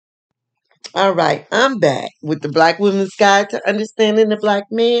All right, I'm back with the Black Women's Guide to Understanding the Black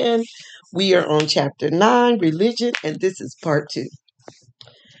Man. We are on chapter 9, Religion, and this is part 2.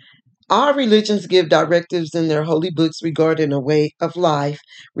 All religions give directives in their holy books regarding a way of life.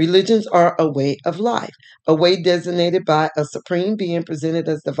 Religions are a way of life, a way designated by a supreme being presented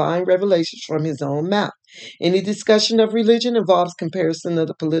as divine revelations from his own mouth. Any discussion of religion involves comparison of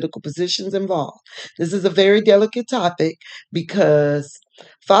the political positions involved. This is a very delicate topic because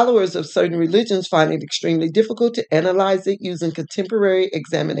followers of certain religions find it extremely difficult to analyze it using contemporary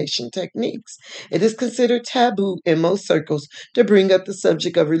examination techniques. It is considered taboo in most circles to bring up the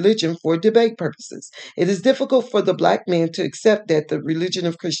subject of religion for debate purposes. It is difficult for the black man to accept that the religion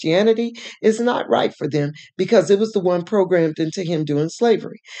of Christianity is not right for them because it was the one programmed into him during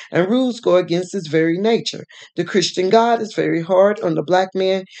slavery, and rules go against its very nature. The Christian God is very hard on the black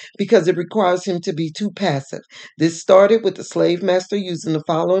man because it requires him to be too passive. This started with the slave master using the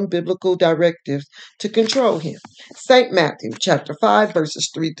following biblical directives to control him. St. Matthew chapter 5 verses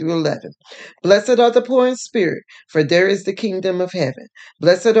 3 through 11. Blessed are the poor in spirit, for there is the kingdom of heaven.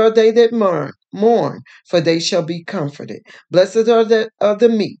 Blessed are they that mourn, for they shall be comforted. Blessed are the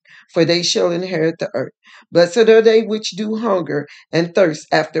meek, for they shall inherit the earth. Blessed are they which do hunger and thirst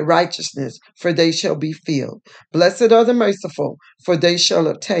after righteousness, for they shall be filled. Blessed are the merciful, for they shall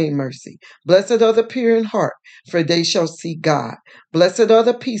obtain mercy. Blessed are the pure in heart, for they shall see God. Blessed are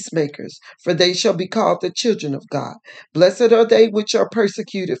the peacemakers, for they shall be called the children of God. Blessed are they which are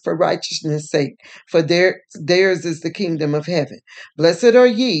persecuted for righteousness' sake, for theirs is the kingdom of heaven. Blessed are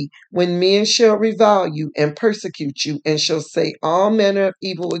ye when men shall revile you and persecute you, and shall say all manner of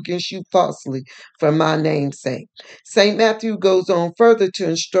evil against you falsely for my name's sake. St. Matthew goes on further to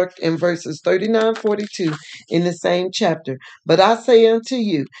instruct in verses 39-42 in the same chapter. But I say unto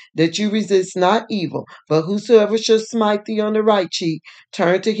you that you resist not evil, but whosoever shall smite thee on the right cheek,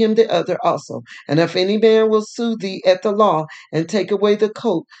 turn to him the other also. And if any man will sue thee at the law and take away the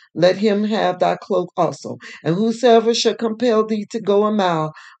coat, let him have thy cloak also. And whosoever shall compel thee to go a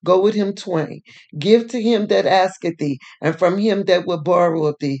mile, go with him twain. Give to him that asketh thee, and from him that will borrow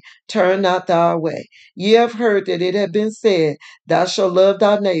of thee, turn not thou away. Ye have heard that it hath been said, Thou shalt love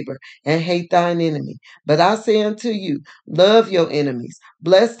thy neighbor and hate thine enemy. But I say unto you, love your enemies,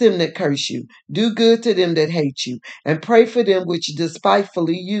 bless them that curse you, do good to them that hate you, and pray for them which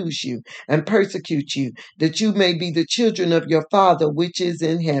despitefully use you and persecute you, that you may be the children of your Father which is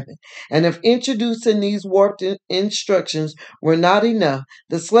in heaven. And if introducing these warped instructions were not enough,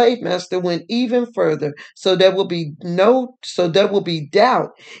 the slave master went even further, so there will be doubt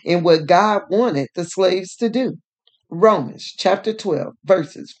in what God wanted the slaves to do. Romans chapter 12,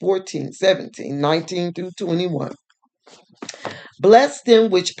 verses 14, 17, 19 through 21. Bless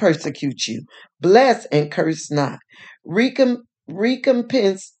them which persecute you. Bless and curse not.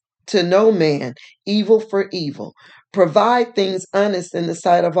 Recompense to no man evil for evil. Provide things honest in the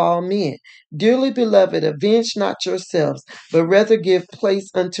sight of all men. Dearly beloved, avenge not yourselves, but rather give place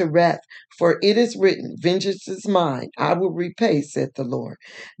unto wrath. For it is written, Vengeance is mine, I will repay, saith the Lord.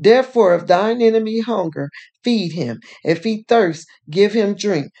 Therefore, if thine enemy hunger, feed him. If he thirst, give him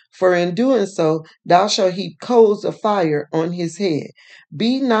drink. For in doing so, thou shalt heap coals of fire on his head.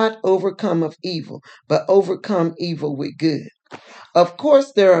 Be not overcome of evil, but overcome evil with good. Of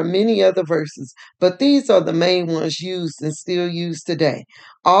course, there are many other verses, but these are the main ones used and still used today.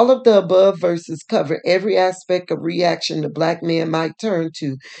 All of the above verses cover every aspect of reaction the black man might turn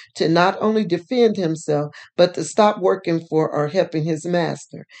to not only defend himself, but to stop working for or helping his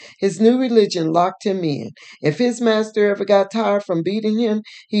master. His new religion locked him in. If his master ever got tired from beating him,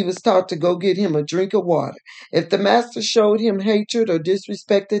 he was taught to go get him a drink of water. If the master showed him hatred or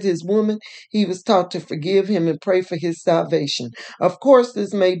disrespected his woman, he was taught to forgive him and pray for his salvation. Of course,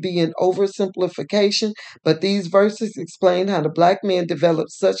 this may be an oversimplification, but these verses explain how the black man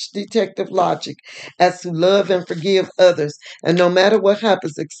developed such detective logic as to love and forgive others, and no matter what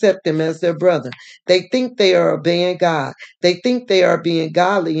happens, accept them as their brother. They think they are obeying God. They think they are being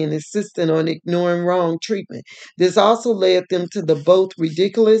godly and insistent on ignoring wrong treatment. This also led them to the both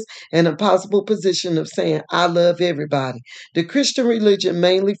ridiculous and impossible position of saying, I love everybody. The Christian religion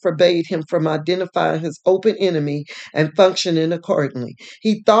mainly forbade him from identifying his open enemy and functioning accordingly.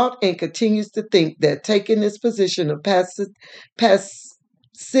 He thought and continues to think that taking this position of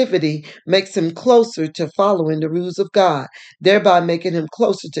passivity makes him closer to following the rules of God, thereby making him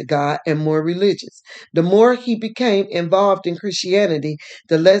closer to God and more religious. The more he became involved in Christianity,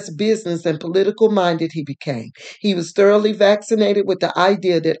 the less business and political minded he became. He was thoroughly vaccinated with the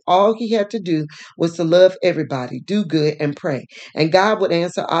idea that all he had to do was to love everybody, do good, and pray, and God would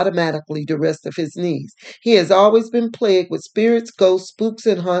answer automatically the rest of his needs. He has always been plagued with spirits, ghosts, spooks,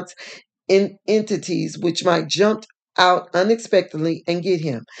 and haunts entities which might jump out unexpectedly and get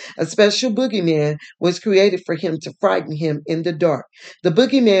him. A special boogeyman was created for him to frighten him in the dark. The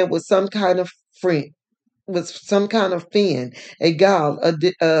boogeyman was some kind of friend, was some kind of fiend, a god,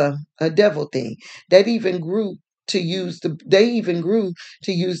 a devil thing that even grew to use the they even grew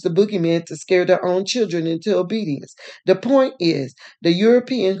to use the boogeyman to scare their own children into obedience. The point is, the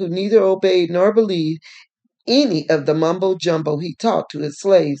European who neither obeyed nor believed any of the mumbo jumbo he taught to his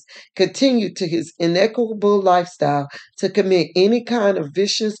slaves continued to his inequitable lifestyle to commit any kind of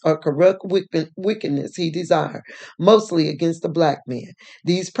vicious or corrupt wickedness he desired, mostly against the black man.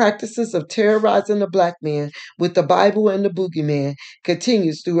 These practices of terrorizing the black man with the Bible and the boogeyman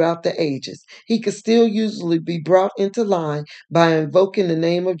continues throughout the ages. He could still usually be brought into line by invoking the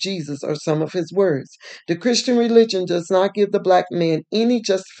name of Jesus or some of his words. The Christian religion does not give the black man any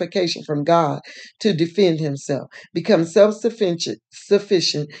justification from God to defend himself, become self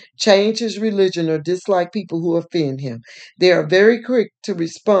sufficient, change his religion, or dislike people who offend him. They are very quick to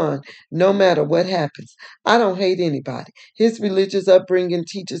respond no matter what happens. I don't hate anybody. His religious upbringing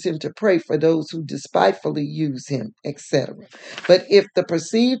teaches him to pray for those who despitefully use him, etc. But if the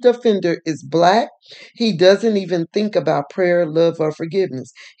perceived offender is black, he doesn't even think about prayer, love, or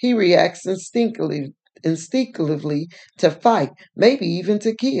forgiveness. He reacts instinctively to fight, maybe even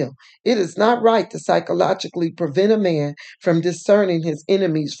to kill. It is not right to psychologically prevent a man from discerning his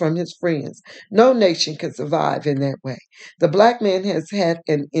enemies from his friends. No nation can survive in that way. The black man has had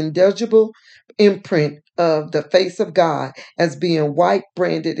an indelible imprint of the face of God as being white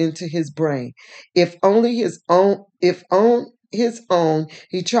branded into his brain. If on his own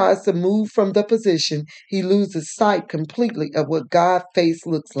he tries to move from the position, he loses sight completely of what God's face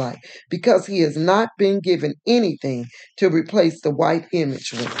looks like because he has not been given anything to replace the white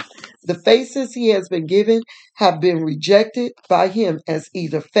image with. The faces he has been given have been rejected by him as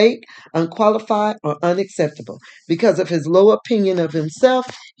either fake, unqualified, or unacceptable. Because of his low opinion of himself,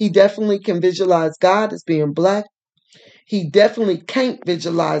 he definitely can visualize God as being black. He definitely can't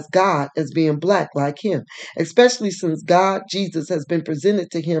visualize God as being black like him, especially since God, Jesus, has been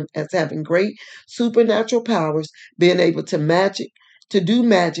presented to him as having great supernatural powers, being able to do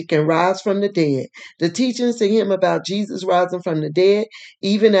magic and rise from the dead. The teachings to him about Jesus rising from the dead,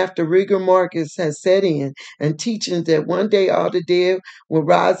 even after rigor mortis has set in, and teachings that one day all the dead will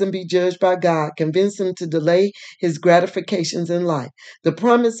rise and be judged by God, convince him to delay his gratifications in life. The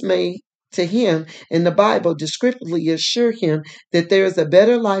promise made to him in the Bible descriptively assure him that there is a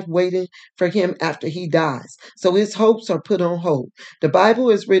better life waiting for him after he dies. So his hopes are put on hold. The Bible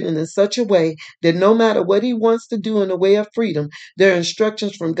is written in such a way that no matter what he wants to do in the way of freedom, there are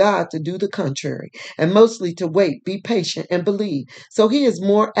instructions from God to do the contrary, and mostly to wait, be patient, and believe. So he is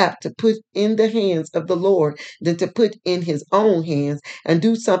more apt to put in the hands of the Lord than to put in his own hands and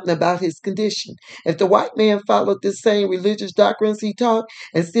do something about his condition. If the white man followed the same religious doctrines he taught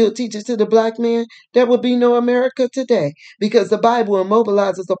and still teaches to the black man, there would be no America today because the Bible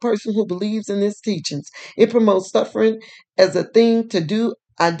immobilizes a person who believes in its teachings. It promotes suffering as a thing to do.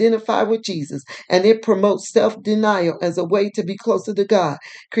 Identify with Jesus, and it promotes self denial as a way to be closer to God.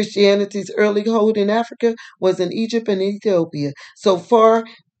 Christianity's early hold in Africa was in Egypt and Ethiopia. So far,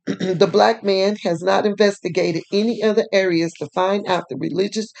 the black man has not investigated any other areas to find out the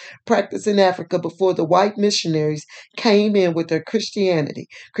religious practice in Africa before the white missionaries came in with their Christianity.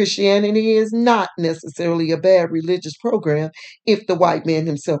 Christianity is not necessarily a bad religious program if the white man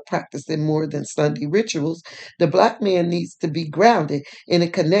himself practiced it more than Sunday rituals. The black man needs to be grounded in a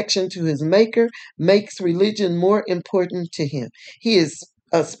connection to his maker, makes religion more important to him. He is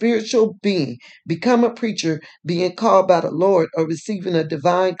a spiritual being. Become a preacher, being called by the Lord, or receiving a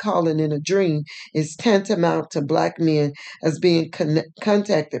divine calling in a dream is tantamount to black men as being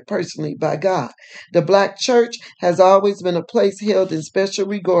contacted personally by God. The black church has always been a place held in special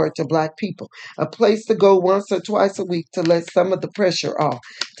regard to black people, a place to go once or twice a week to let some of the pressure off,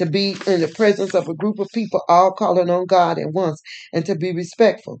 to be in the presence of a group of people all calling on God at once, and to be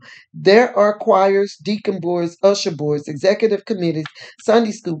respectful. There are choirs, deacon boards, usher boards, executive committees,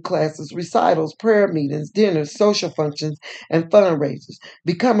 Sunday school classes, recitals, prayer meetings, dinners, social functions, and fundraisers.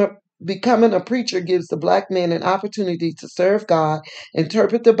 Becoming a preacher gives the black man an opportunity to serve God,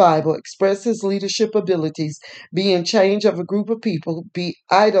 interpret the Bible, express his leadership abilities, be in charge of a group of people, be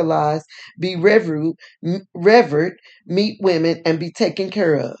idolized, be revered, meet women, and be taken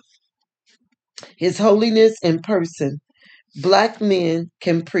care of. His holiness in person Black men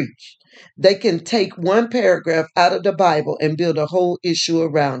can preach. They can take one paragraph out of the Bible and build a whole issue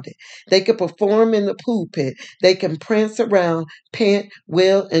around it. They can perform in the pulpit. They can prance around, pant,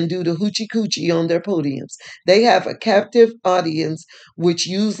 wail, and do the hoochie coochie on their podiums. They have a captive audience, which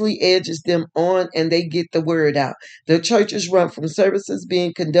usually edges them on and they get the word out. Their churches run from services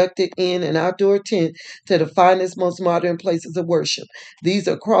being conducted in an outdoor tent to the finest, most modern places of worship. These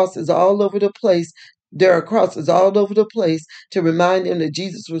are crosses all over the place. There are crosses all over the place to remind them that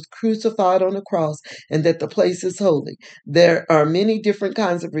Jesus was crucified on the cross and that the place is holy. There are many different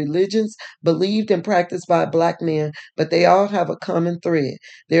kinds of religions believed and practiced by black men, but they all have a common thread.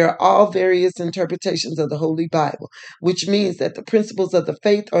 They are all various interpretations of the Holy Bible, which means that the principles of the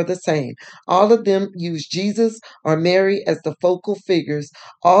faith are the same. All of them use Jesus or Mary as the focal figures.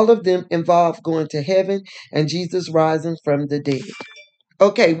 All of them involve going to heaven and Jesus rising from the dead.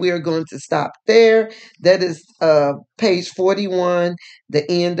 Okay, we are going to stop there. That is page 41, the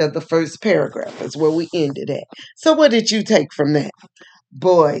end of the first paragraph. That's where we ended at. So, what did you take from that?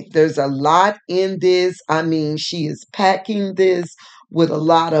 Boy, there's a lot in this. I mean, she is packing this with a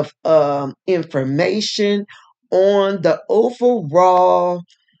lot of information on the overall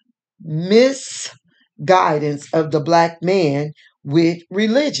misguidance of the black man with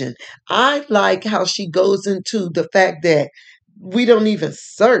religion. I like how she goes into the fact that we don't even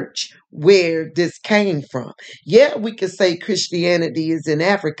search where this came from. Yeah, we could say Christianity is in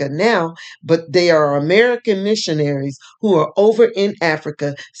Africa now, but they are American missionaries who are over in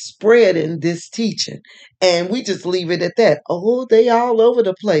Africa spreading this teaching. And we just leave it at that. Oh, they all over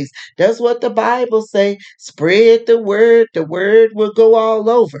the place. That's what the Bible say. Spread the word. The word will go all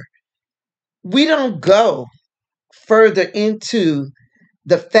over. We don't go further into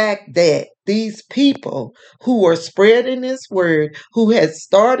the fact that these people who are spreading this word, who had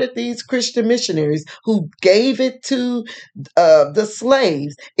started these Christian missionaries, who gave it to the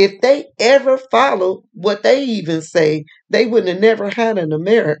slaves, if they ever followed what they even say, they would have never had an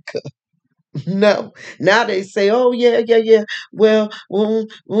America. No. Now they say, oh, yeah, yeah, yeah. Well,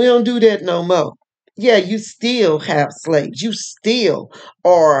 we don't do that no more. Yeah, you still have slaves. You still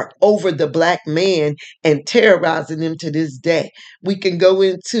are over the black man and terrorizing them to this day. We can go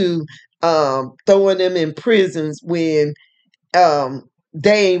into throwing them in prisons when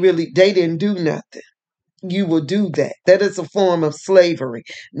they didn't do nothing. You will do that. That is a form of slavery.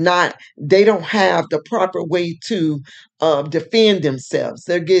 Not they don't have the proper way to defend themselves.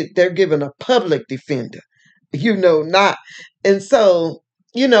 They're given a public defender. Not, and so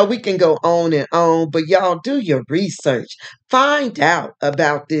we can go on, but y'all do your research. Find out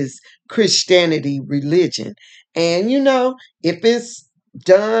about this Christianity religion, and if it's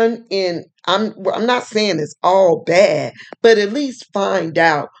done in, I'm not saying it's all bad, but at least find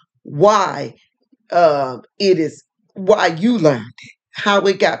out why it is why you learned it, how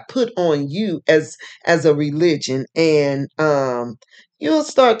it got put on you as a religion, and you'll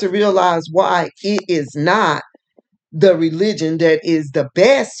start to realize why it is not the religion that is the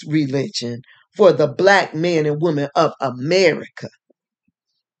best religion for the black men and women of America.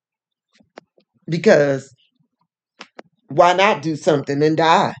 Because why not do something and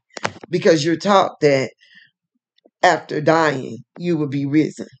die? Because you're taught that after dying you will be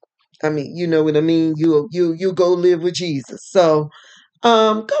risen. I mean, you know what I mean? You go live with Jesus. So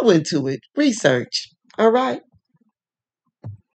go into it. Research. All right.